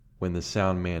when the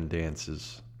sound man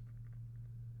dances.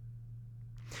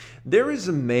 There is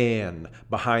a man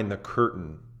behind the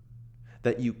curtain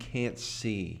that you can't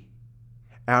see.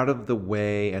 Out of the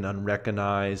way and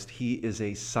unrecognized, he is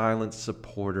a silent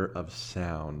supporter of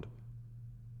sound.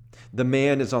 The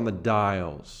man is on the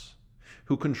dials,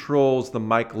 who controls the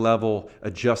mic level,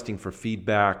 adjusting for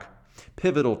feedback,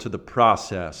 pivotal to the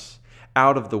process.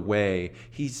 Out of the way,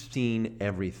 he's seen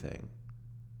everything.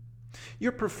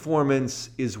 Your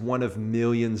performance is one of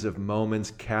millions of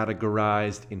moments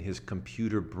categorized in his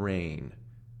computer brain.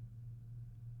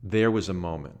 There was a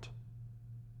moment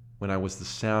when I was the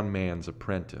sound man's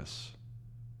apprentice.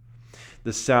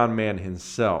 The sound man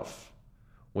himself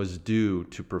was due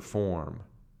to perform,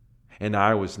 and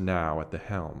I was now at the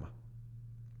helm.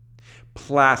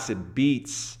 Placid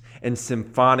beats and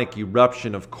symphonic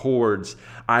eruption of chords,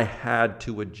 I had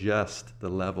to adjust the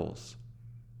levels.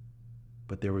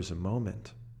 But there was a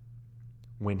moment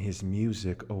when his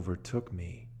music overtook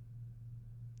me.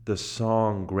 The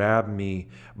song grabbed me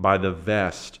by the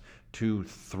vest to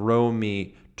throw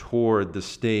me toward the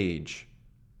stage.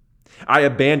 I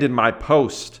abandoned my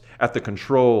post at the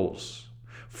controls,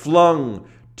 flung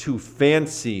to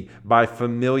fancy by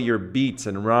familiar beats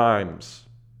and rhymes.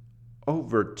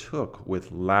 Overtook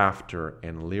with laughter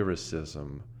and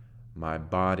lyricism, my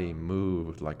body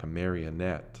moved like a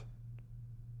marionette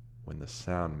when the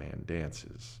sound man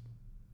dances.